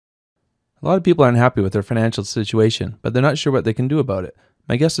A lot of people aren't happy with their financial situation, but they're not sure what they can do about it.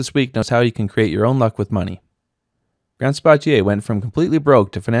 My guest this week knows how you can create your own luck with money. Grant Sabatier went from completely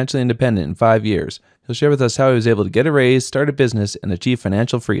broke to financially independent in 5 years. He'll share with us how he was able to get a raise, start a business, and achieve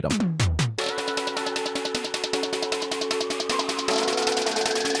financial freedom.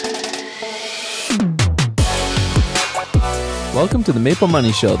 Welcome to the Maple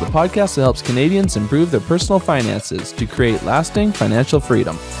Money Show, the podcast that helps Canadians improve their personal finances to create lasting financial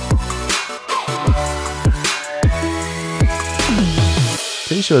freedom.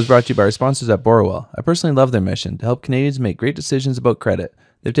 Today's show is brought to you by our sponsors at Borrowell. I personally love their mission to help Canadians make great decisions about credit.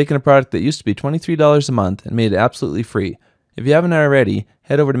 They've taken a product that used to be $23 a month and made it absolutely free. If you haven't already,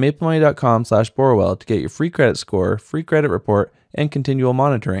 head over to MapleMoney.com/Borrowell to get your free credit score, free credit report, and continual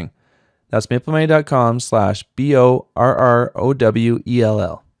monitoring. That's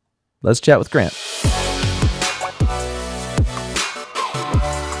MapleMoney.com/BORROWELL. Let's chat with Grant.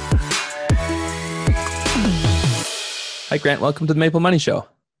 Hi, Grant. Welcome to the Maple Money Show.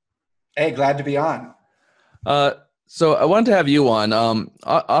 Hey, glad to be on. So I wanted to have you on.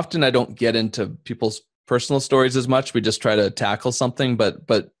 Often I don't get into people's personal stories as much. We just try to tackle something,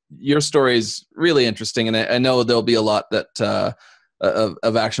 but your story is really interesting, and I know there'll be a lot that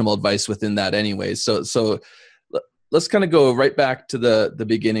of actionable advice within that anyway. So let's kind of go right back to the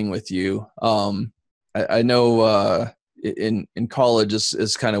beginning with you. I know in college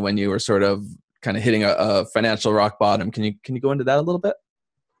is kind of when you were sort of hitting a financial rock bottom. Can you go into that a little bit?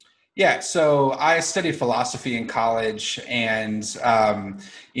 Yeah, so I studied philosophy in college and,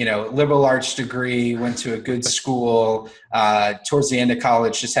 liberal arts degree, went to a good school. Towards the end of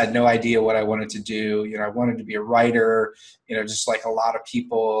college, just had no idea what I wanted to do. I wanted to be a writer, just like a lot of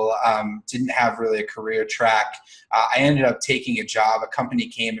people, didn't have really a career track. I ended up taking a job. A company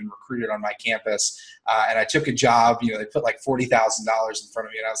came and recruited on my campus, and I took a job. They put like $40,000 in front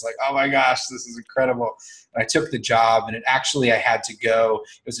of me, and I was like, oh my gosh, this is incredible. And I took the job, and I had to go.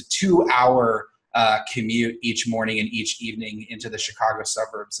 It was a 2-hour commute each morning and each evening into the Chicago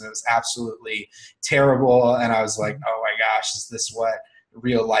suburbs, and it was absolutely terrible. And I was like, oh my gosh, is this what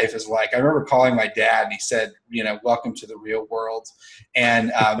real life is like? I remember calling my dad, and he said, welcome to the real world.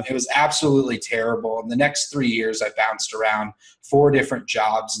 And it was absolutely terrible. And the next 3 years, I bounced around 4 different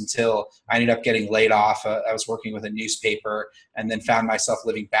jobs until I ended up getting laid off. I was working with a newspaper, and then found myself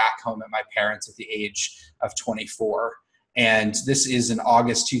living back home at my parents at the age of 24. And this is in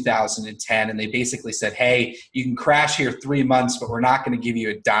August 2010. And they basically said, hey, you can crash here 3 months, but we're not going to give you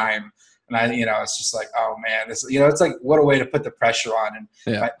a dime. And I, it's just like, oh man, this, it's like, what a way to put the pressure on. And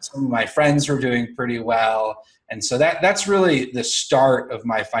some of my friends were doing pretty well. And so that's really the start of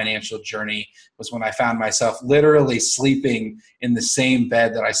my financial journey, was when I found myself literally sleeping in the same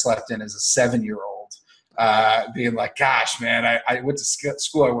bed that I slept in as a 7-year-old, being like, gosh, man, I went to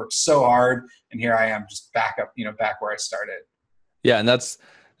school. I worked so hard. And here I am, just back where I started. Yeah. And that's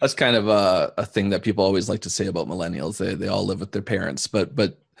kind of a thing that people always like to say about millennials. They all live with their parents,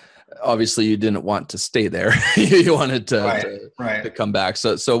 but obviously you didn't want to stay there. You wanted to come back.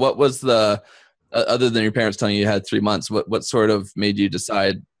 So what was the, other than your parents telling you had 3 months, what sort of made you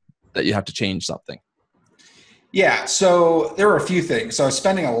decide that you have to change something? Yeah, so there were a few things. So I was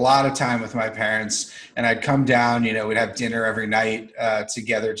spending a lot of time with my parents, and I'd come down, we'd have dinner every night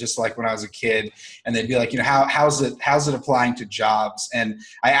together, just like when I was a kid. And they'd be like, how's it applying to jobs? And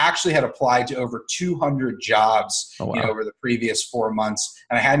I actually had applied to over 200 jobs, over the previous 4 months,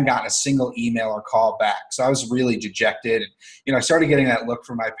 and I hadn't gotten a single email or call back. So I was really dejected. And, I started getting that look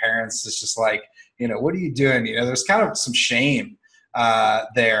from my parents. It's just like, what are you doing? There's kind of some shame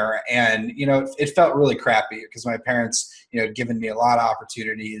there. And, it felt really crappy because my parents, had given me a lot of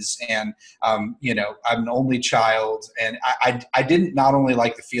opportunities, and, I'm an only child, and I didn't not only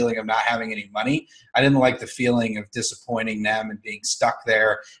like the feeling of not having any money, I didn't like the feeling of disappointing them and being stuck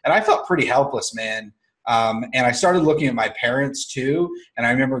there. And I felt pretty helpless, man. And I started looking at my parents too. And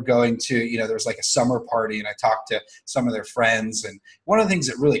I remember going to, there was like a summer party, and I talked to some of their friends. And one of the things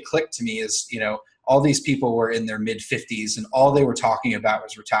that really clicked to me is, all these people were in their mid-50s, and all they were talking about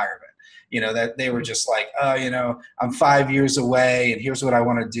was retirement. That they were just like, oh, I'm 5 years away, and here's what I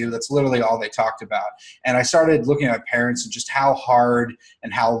want to do. That's literally all they talked about. And I started looking at my parents and just how hard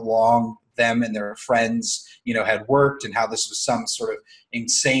and how long them and their friends, had worked, and how this was some sort of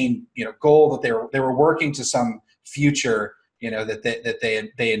insane, goal that they were working to some future, that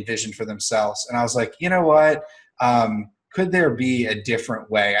they envisioned for themselves. And I was like, you know what? could there be a different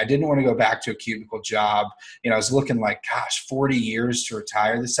way? I didn't want to go back to a cubicle job. I was looking like, gosh, 40 years to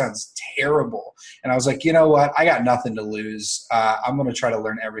retire. This sounds terrible. And I was like, you know what? I got nothing to lose. I'm going to try to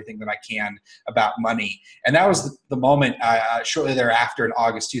learn everything that I can about money. And that was the moment. Shortly thereafter, in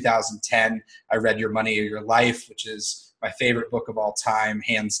August 2010, I read Your Money or Your Life, which is my favorite book of all time,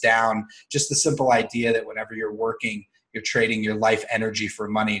 hands down. Just the simple idea that whenever you're working, you're trading your life energy for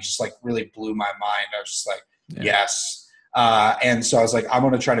money just like really blew my mind. I was just like, yes. And so I was like, I'm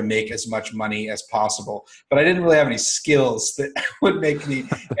going to try to make as much money as possible, but I didn't really have any skills that would make me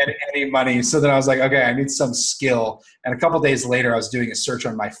any money. So then I was like, okay, I need some skill. And a couple of days later, I was doing a search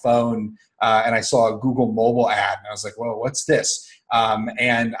on my phone and I saw a Google mobile ad and I was like, whoa, what's this?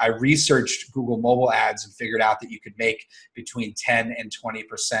 And I researched Google mobile ads and figured out that you could make between 10 and 20%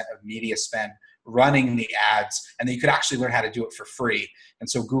 of media spend running the ads, and then you could actually learn how to do it for free. And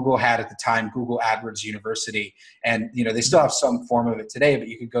so Google had at the time Google AdWords University, and they still have some form of it today, but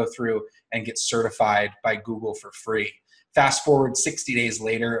you could go through and get certified by Google for free. Fast forward 60 days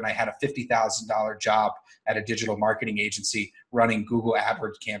later, and I had a $50,000 job at a digital marketing agency running Google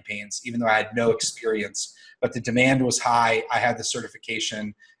AdWords campaigns, even though I had no experience. But the demand was high. I had the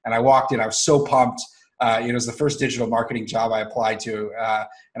certification, and I walked in. I was so pumped. It was the first digital marketing job I applied to,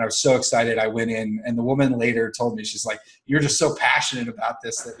 and I was so excited. I went in, and the woman later told me, she's like, "You're just so passionate about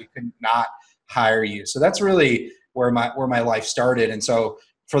this that we could not hire you." So that's really where my life started. And so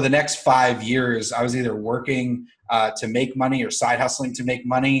for the next 5 years, I was either working to make money or side hustling to make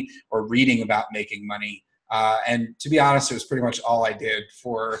money or reading about making money. And to be honest, it was pretty much all I did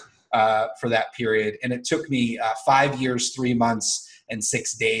for that period. And it took me 5 years, 3 months, and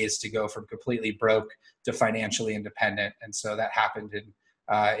 6 days to go from completely broke to financially independent. And so that happened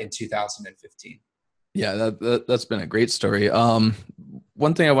in 2015. Yeah, that's been a great story.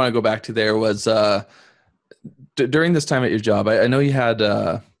 One thing I want to go back to there was during this time at your job, I know you had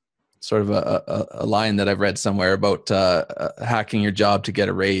sort of a line that I've read somewhere about hacking your job to get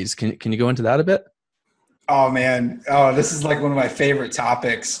a raise. Can you go into that a bit? Oh man. Oh, this is like one of my favorite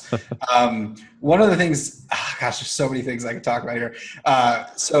topics. One of the things, gosh, there's so many things I could talk about here.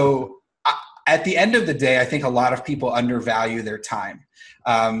 At the end of the day, I think a lot of people undervalue their time.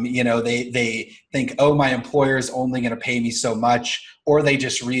 They think, oh, my employer is only going to pay me so much, or they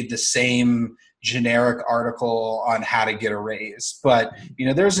just read the same generic article on how to get a raise. But,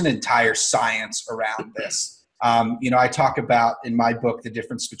 there's an entire science around this. I talk about in my book the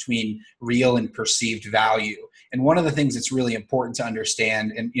difference between real and perceived value. And one of the things that's really important to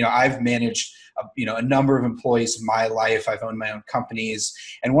understand, and I've managed a number of employees in my life. I've owned my own companies.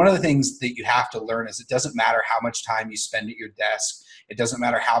 And one of the things that you have to learn is it doesn't matter how much time you spend at your desk. It doesn't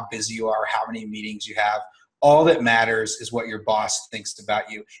matter how busy you are, how many meetings you have. All that matters is what your boss thinks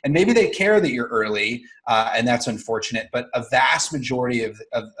about you. And maybe they care that you're early, and that's unfortunate. But a vast majority of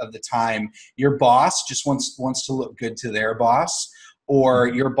the time, your boss just wants to look good to their boss, or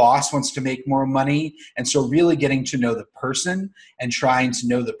your boss wants to make more money. And so really getting to know the person and trying to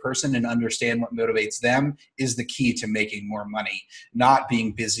know the person and understand what motivates them is the key to making more money, not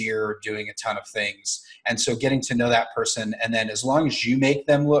being busier or doing a ton of things. And so getting to know that person, and then as long as you make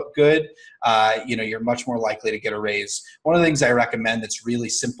them look good, you're much more likely to get a raise. One of the things I recommend that's really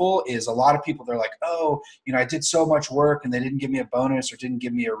simple is a lot of people, they're like, oh, I did so much work and they didn't give me a bonus or didn't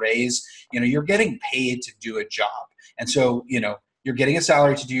give me a raise. You're getting paid to do a job. And so, you're getting a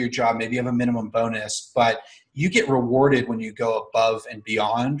salary to do your job. Maybe you have a minimum bonus, but you get rewarded when you go above and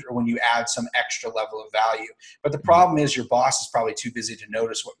beyond, or when you add some extra level of value. But the problem is your boss is probably too busy to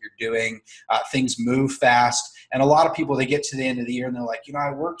notice what you're doing. Things move fast. And a lot of people, they get to the end of the year and they're like,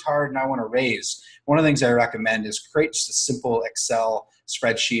 I worked hard and I want to raise. One of the things I recommend is create just a simple Excel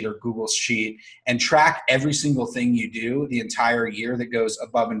spreadsheet or Google sheet and track every single thing you do the entire year that goes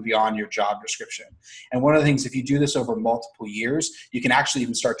above and beyond your job description. And one of the things, if you do this over multiple years, you can actually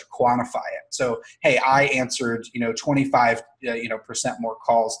even start to quantify it. So, hey, I answered, 25, percent more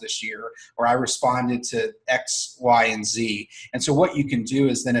calls this year, or I responded to X, Y, and Z. And so what you can do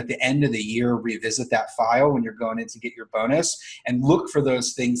is then at the end of the year, revisit that file when you're going in to get your bonus and look for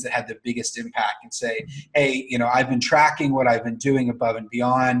those things that had the biggest impact and say, hey, I've been tracking what I've been doing above and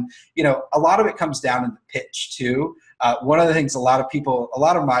beyond. A lot of it comes down in the pitch too. One of the things a lot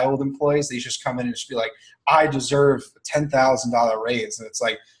of my old employees, they just come in and just be like, I deserve a $10,000 raise. And it's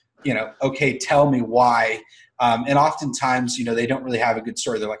like, okay, tell me why. And oftentimes, they don't really have a good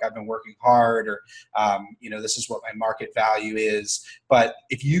story. They're like, I've been working hard, or, this is what my market value is. But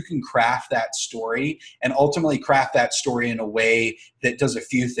if you can craft that story, and ultimately craft that story in a way that does a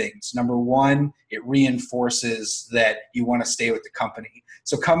few things. Number one, it reinforces that you want to stay with the company.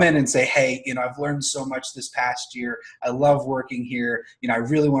 So come in and say, hey, I've learned so much this past year. I love working here. I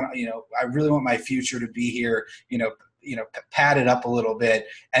really want my future to be here, pad it up a little bit,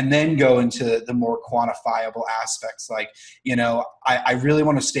 and then go into the more quantifiable aspects. Like, I really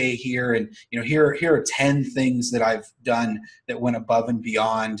want to stay here, and, here are 10 things that I've done that went above and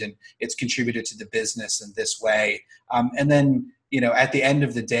beyond, and it's contributed to the business in this way. And then, at the end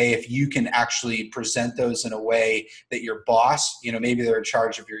of the day, if you can actually present those in a way that your boss, maybe they're in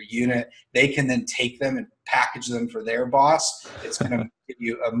charge of your unit, they can then take them and package them for their boss, it's going to give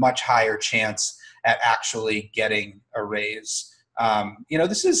you a much higher chance at actually getting a raise.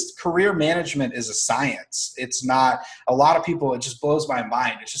 This is career management is a science. It's not, a lot of people, it just blows my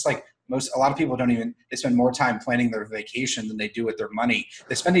mind. It's just like a lot of people they spend more time planning their vacation than they do with their money.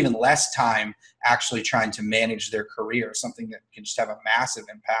 They spend even less time actually trying to manage their career, something that can just have a massive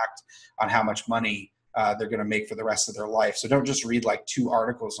impact on how much money they're going to make for the rest of their life. So don't just read like 2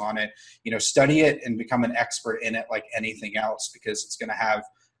 articles on it, study it and become an expert in it like anything else, because it's going to have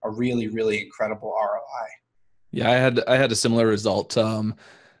a really, really incredible ROI. Yeah, I had a similar result.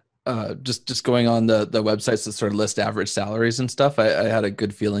 Just going on the websites that sort of list average salaries and stuff, I had a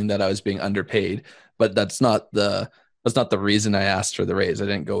good feeling that I was being underpaid, but that's not the reason I asked for the raise. I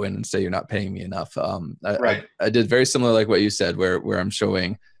didn't go in and say, you're not paying me enough. Right. I did very similar, like what you said, where I'm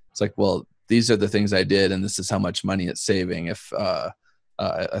showing, it's like, well, these are the things I did, and this is how much money it's saving. If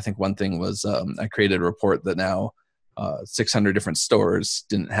I think one thing was, I created a report that now 600 different stores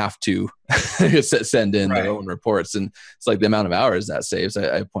didn't have to send in their own reports. And it's like the amount of hours that saves.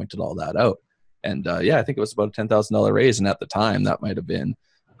 I pointed all that out. And I think it was about a $10,000 raise. And at the time that might've been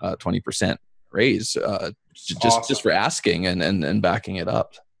 20% raise just for asking and backing it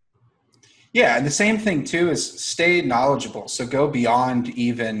up. Yeah. And the same thing too is stay knowledgeable. So go beyond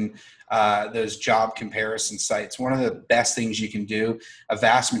even those job comparison sites. One of the best things you can do, a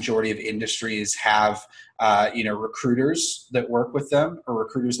vast majority of industries have recruiters that work with them, or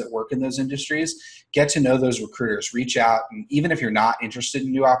recruiters that work in those industries. Get to know those recruiters, reach out. And even if you're not interested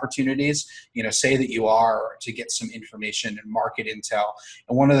in new opportunities, say that you are, to get some information and market intel.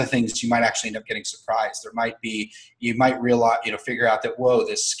 And one of the things you might actually end up getting surprised. You might realize, figure out that, whoa,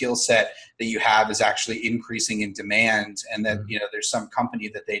 this skill set that you have is actually increasing in demand. And that, there's some company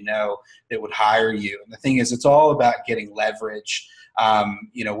that they know that would hire you. And the thing is, it's all about getting leverage,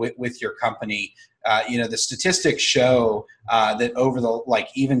 with your company. The statistics show that over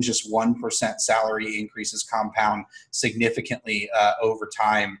even just 1% salary increases compound significantly over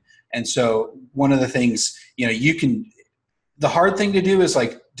time. And so one of the things, the hard thing to do is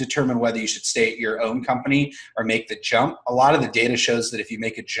determine whether you should stay at your own company or make the jump. A lot of the data shows that if you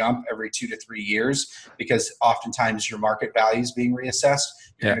make a jump every 2 to 3 years, because oftentimes your market value is being reassessed,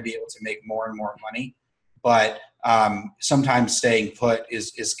 you're going to be able to make more and more money. But sometimes staying put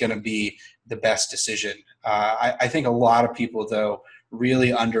is going to be the best decision. I think a lot of people, though,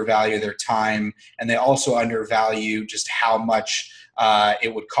 really undervalue their time, and they also undervalue just how much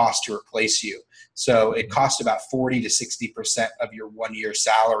it would cost to replace you. So it costs about 40 to 60% of your 1 year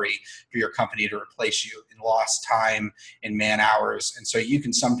salary for your company to replace you in lost time and man hours. And so you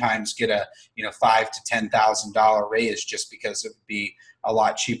can sometimes get a $5,000 to $10,000 raise just because it would be a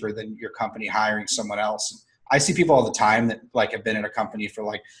lot cheaper than your company hiring someone else. I see people all the time that have been in a company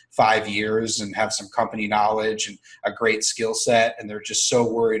for 5 years and have some company knowledge and a great skill set, and they're just so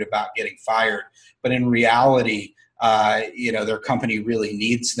worried about getting fired. But in reality, their company really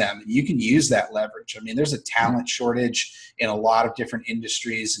needs them, and you can use that leverage. I mean, there's a talent shortage in a lot of different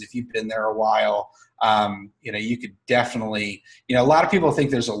industries, and if you've been there a while, you could definitely. A lot of people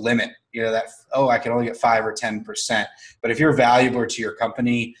think there's a limit. I can only get 5 or 10%. But if you're valuable to your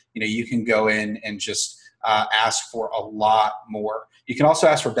company, you can go in and just ask for a lot more. You can also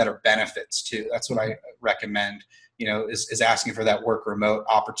ask for better benefits too. That's what I recommend, is asking for that work remote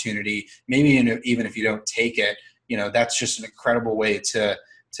opportunity. Maybe even if you don't take it, that's just an incredible way to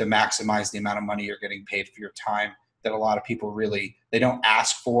maximize the amount of money you're getting paid for your time that a lot of people they don't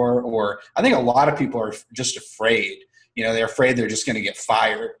ask for. Or I think a lot of people are just afraid, they're afraid they're just going to get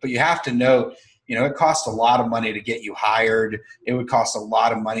fired. But you have to know, it costs a lot of money to get you hired. It would cost a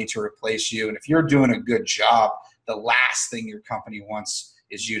lot of money to replace you. And if you're doing a good job, the last thing your company wants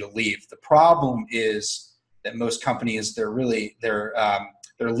is you to leave. The problem is that most companies, they're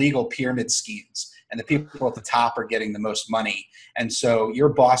legal pyramid schemes, and the people at the top are getting the most money. And so your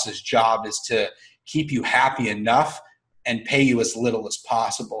boss's job is to, keep you happy enough and pay you as little as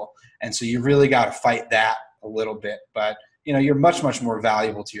possible. And so you really got to fight that a little bit. But, you're much, much more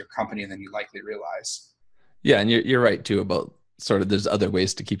valuable to your company than you likely realize. Yeah, and you're right too about sort of there's other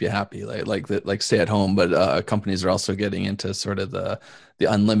ways to keep you happy, like stay at home, but companies are also getting into sort of the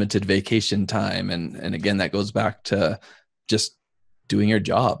unlimited vacation time, and again that goes back to just doing your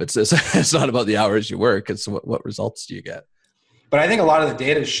job. It's not about the hours you work; it's what results do you get. But I think a lot of the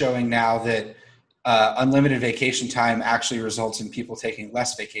data is showing now that unlimited vacation time actually results in people taking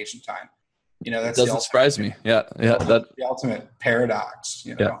less vacation time. It doesn't surprise me. Yeah, the ultimate paradox.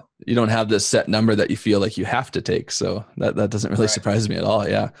 Yeah, you don't have this set number that you feel like you have to take, so that doesn't really surprise me at all.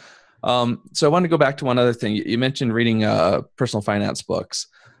 Yeah. So I want to go back to one other thing. You mentioned reading personal finance books,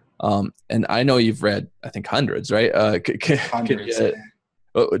 and I know you've read, I think, hundreds, right? Hundreds.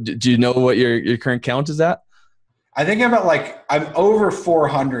 Do you know what your current count is at? I think I'm over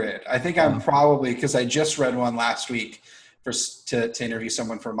 400. I think I'm probably, because I just read one last week to interview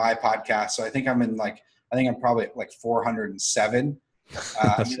someone for my podcast. So I think I'm probably at like 407,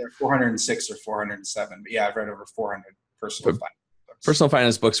 either 406 or 407. But yeah, I've read over 400 personal finance books. Personal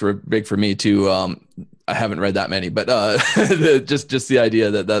finance books were big for me too. I haven't read that many, but just the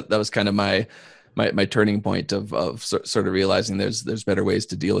idea that was kind of my turning point of sort of realizing there's better ways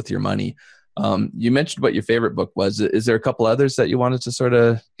to deal with your money. You mentioned what your favorite book was. Is there a couple others that you wanted to sort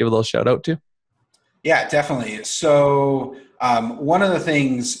of give a little shout out to? Yeah, definitely. So one of the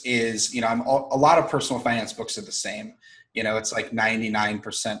things is, a lot of personal finance books are the same. It's like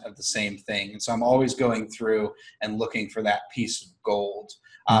 99% of the same thing. And so I'm always going through and looking for that piece of gold.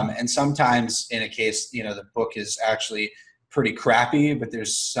 And sometimes in a case, the book is actually pretty crappy, but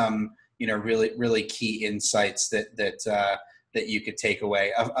there's some, really, really key insights that you could take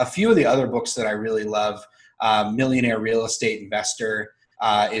away. A few of the other books that I really love, Millionaire Real Estate Investor,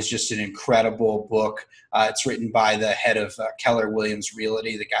 is just an incredible book. It's written by the head of Keller Williams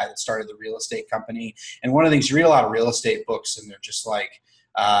Realty, the guy that started the real estate company. And one of the things, you read a lot of real estate books and they're just like,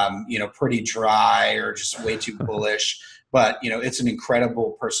 pretty dry or just way too bullish. But, it's an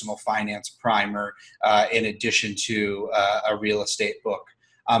incredible personal finance primer in addition to a real estate book.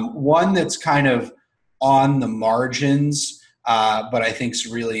 One that's kind of on the margins, but I think is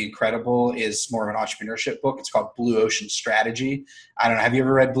really incredible, is more of an entrepreneurship book. It's called Blue Ocean Strategy. I don't know. Have you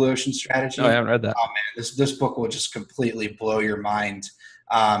ever read Blue Ocean Strategy? No, I haven't read that. Oh man, this book will just completely blow your mind.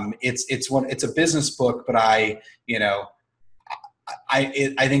 It's a business book, but I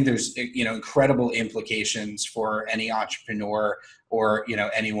think there's incredible implications for any entrepreneur or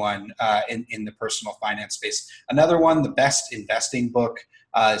anyone in the personal finance space. Another one, the best investing book,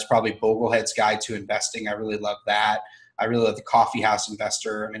 is probably Boglehead's Guide to Investing. I really love that. I really love the Coffee House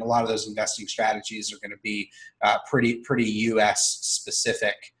Investor. I mean, a lot of those investing strategies are going to be pretty U.S.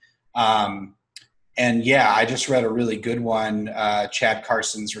 specific. And yeah, I just read a really good one, Chad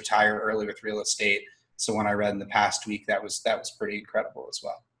Carson's Retire Early with Real Estate. So when I read in the past week, that was pretty incredible as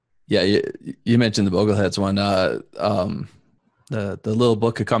well. Yeah, you mentioned the Bogleheads one. The little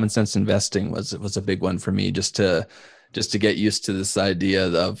book of Common Sense Investing was a big one for me, just to get used to this idea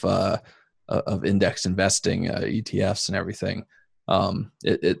of index investing, ETFs and everything.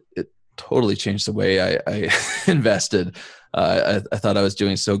 It totally changed the way I invested. I thought I was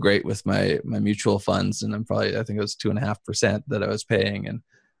doing so great with my mutual funds, and I think it was 2.5% that I was paying. And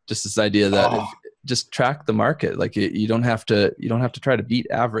just this idea that just track the market. Like you don't have to try to beat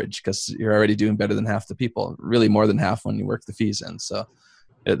average, because you're already doing better than half the people, really more than half when you work the fees in. So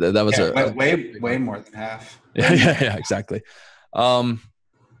that was way more than half. Yeah, exactly.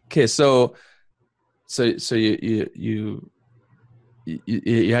 Okay. So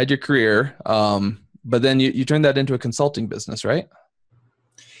you had your career, but then you turned that into a consulting business, right?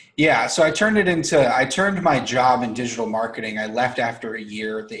 Yeah. So I turned my job in digital marketing. I left after a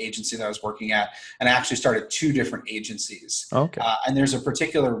year at the agency that I was working at, and I actually started 2 different agencies. Okay. And there's a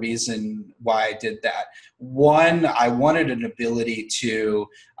particular reason why I did that. One, I wanted an ability to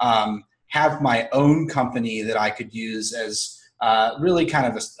have my own company that I could use as really kind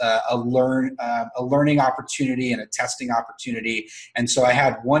of a learning opportunity and a testing opportunity. And so I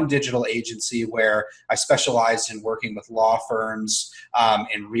had one digital agency where I specialized in working with law firms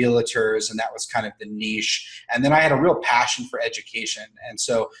and realtors, and that was kind of the niche. And then I had a real passion for education. And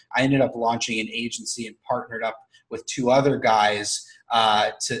so I ended up launching an agency and partnered up with 2 other guys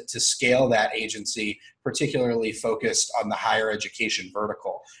to scale that agency, particularly focused on the higher education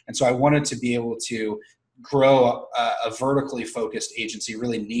vertical. And so I wanted to be able to grow a vertically focused agency,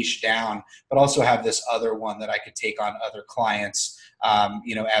 really niche down, but also have this other one that I could take on other clients,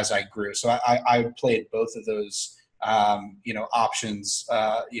 as I grew. So I played both of those options,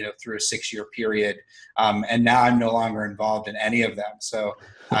 through a 6-year period. And now I'm no longer involved in any of them. So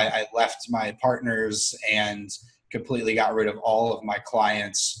I left my partners and completely got rid of all of my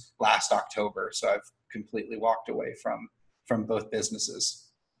clients last October. So I've completely walked away from both businesses.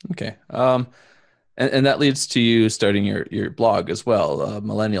 Okay. And that leads to you starting your blog as well,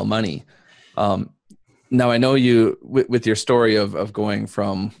 Millennial Money. Now I know you with your story of going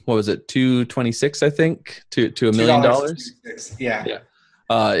from, what was it, 226, I think, to $1 million. Yeah. Yeah.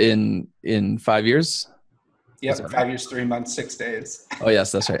 In 5 years. Yep. 5 years, 3 months, 6 days. Oh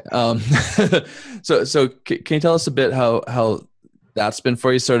yes, that's right. So can you tell us a bit how that's been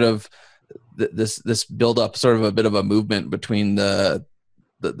for you? Sort of this build up, sort of a bit of a movement between the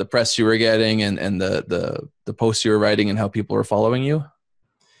press you were getting and the posts you were writing and how people were following you.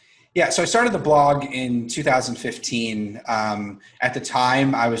 Yeah, so I started the blog in 2015. At the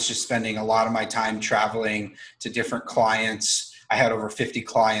time, I was just spending a lot of my time traveling to different clients. I had over 50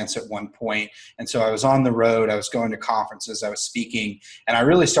 clients at one point. And so I was on the road, I was going to conferences, I was speaking, and I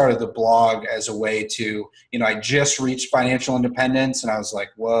really started the blog as a way to, I just reached financial independence and I was like,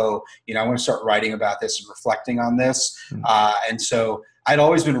 whoa, I want to start writing about this and reflecting on this. And so I'd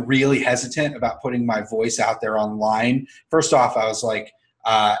always been really hesitant about putting my voice out there online. First off, I was like,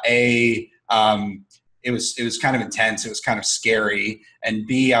 it was kind of intense. It was kind of scary. And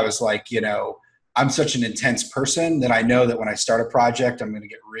B, I was like, I'm such an intense person that I know that when I start a project, I'm going to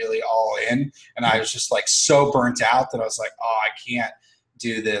get really all in. And I was just like so burnt out that I was like, oh, I can't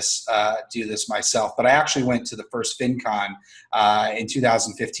do this myself. But I actually went to the first FinCon in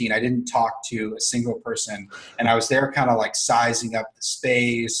 2015. I didn't talk to a single person, and I was there kind of like sizing up the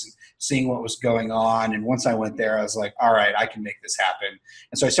space and seeing what was going on. And once I went there, I was like, all right, I can make this happen.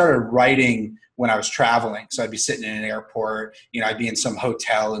 And so I started writing when I was traveling. So I'd be sitting in an airport, I'd be in some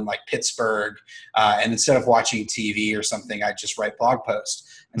hotel in like Pittsburgh. And instead of watching TV or something, I'd just write blog posts.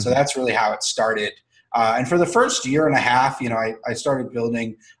 And so that's really how it started. And for the first year and a half, I started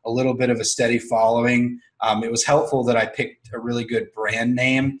building a little bit of a steady following. It was helpful that I picked a really good brand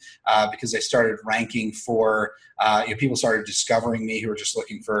name because I started ranking for, people started discovering me who were just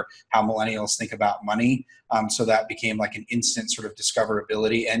looking for how millennials think about money. So that became like an instant sort of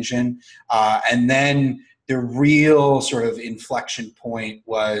discoverability engine. And then the real sort of inflection point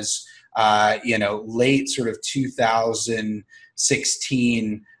was, late sort of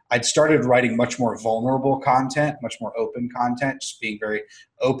 2016, I'd started writing much more vulnerable content, much more open content, just being very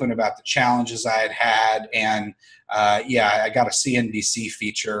open about the challenges I had had. And I got a CNBC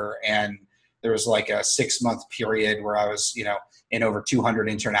feature, and there was like a 6-month period where I was, in over 200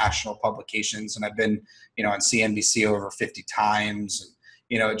 international publications, and I've been, on CNBC over 50 times. And,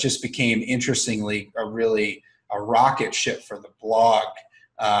 it just became, interestingly, a rocket ship for the blog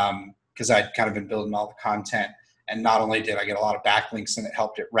because I'd kind of been building all the content. And not only did I get a lot of backlinks and it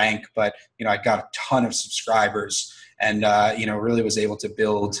helped it rank, but, I got a ton of subscribers and, really was able to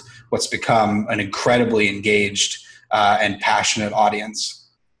build what's become an incredibly engaged and passionate audience.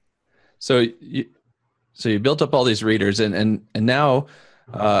 So you built up all these readers and now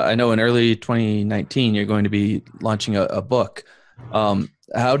I know in early 2019, you're going to be launching a book.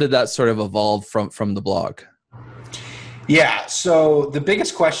 How did that sort of evolve from the blog? Yeah. So the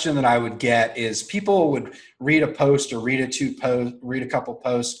biggest question that I would get is people would read a post or read a couple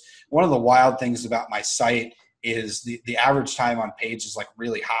posts. One of the wild things about my site is the average time on page is like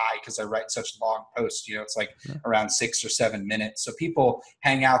really high because I write such long posts. It's like around 6 or 7 minutes. So people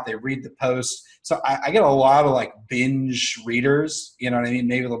hang out, they read the post. So I get a lot of like binge readers, you know what I mean?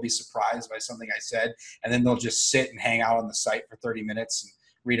 Maybe they'll be surprised by something I said, and then they'll just sit and hang out on the site for 30 minutes and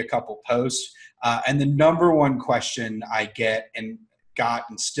read a couple posts. And the number one question I get and got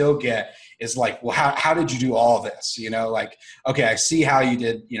and still get is like, well, how did you do all this? Like, okay, I see how you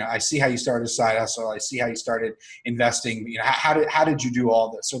did, I see how you started a side hustle. I see how you started investing. How did you do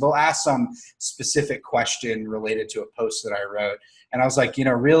all this? So they'll ask some specific question related to a post that I wrote. And I was like,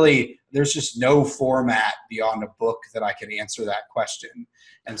 really, there's just no format beyond a book that I could answer that question.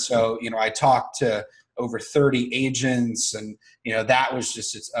 And so, I talked to over 30 agents, and that was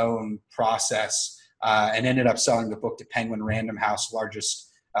just its own process, and ended up selling the book to Penguin Random House,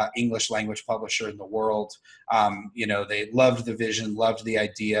 largest English language publisher in the world. They loved the vision, loved the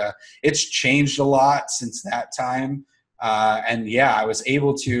idea. It's changed a lot since that time, and I was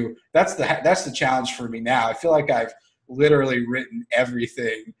able to. That's the challenge for me now. I feel like I've literally written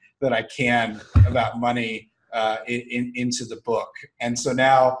everything that I can about money into the book, and so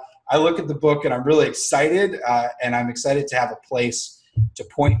now I look at the book and I'm really excited, and I'm excited to have a place to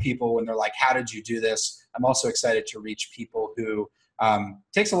point people when they're like, how did you do this? I'm also excited to reach people who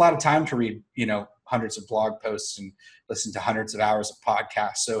takes a lot of time to read, hundreds of blog posts and listened to hundreds of hours of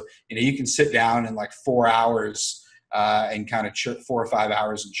podcasts. So, you can sit down in like 4 hours and kind of 4 or 5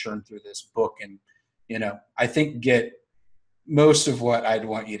 hours and churn through this book. And, I think get most of what I'd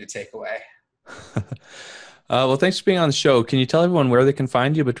want you to take away. Well, thanks for being on the show. Can you tell everyone where they can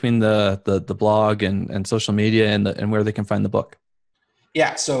find you between the blog and social media and where they can find the book?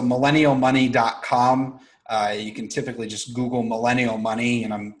 Yeah. So millennialmoney.com. You can typically just Google Millennial Money,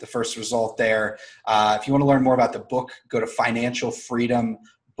 and I'm the first result there. If you want to learn more about the book, go to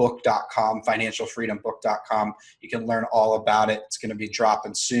financialfreedombook.com, financialfreedombook.com. You can learn all about it. It's going to be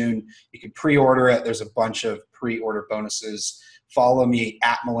dropping soon. You can pre-order it. There's a bunch of pre-order bonuses. Follow me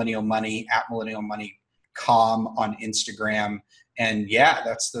at Millennial Money, at MillennialMoney.com on Instagram. And yeah,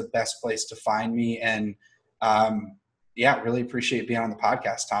 that's the best place to find me. And really appreciate being on the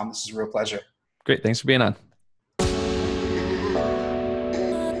podcast, Tom. This is a real pleasure. Great. Thanks for being on.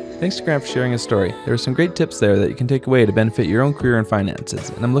 Thanks to Grant for sharing his story. There are some great tips there that you can take away to benefit your own career and finances,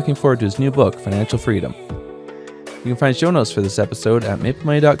 and I'm looking forward to his new book, Financial Freedom. You can find show notes for this episode at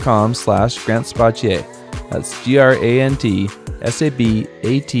MapleMoney.com/Grant Sabatier. That's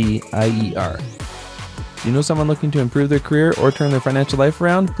GrantSabatier. Do you know someone looking to improve their career or turn their financial life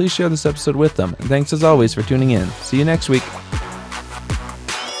around? Please share this episode with them. And thanks as always for tuning in. See you next week.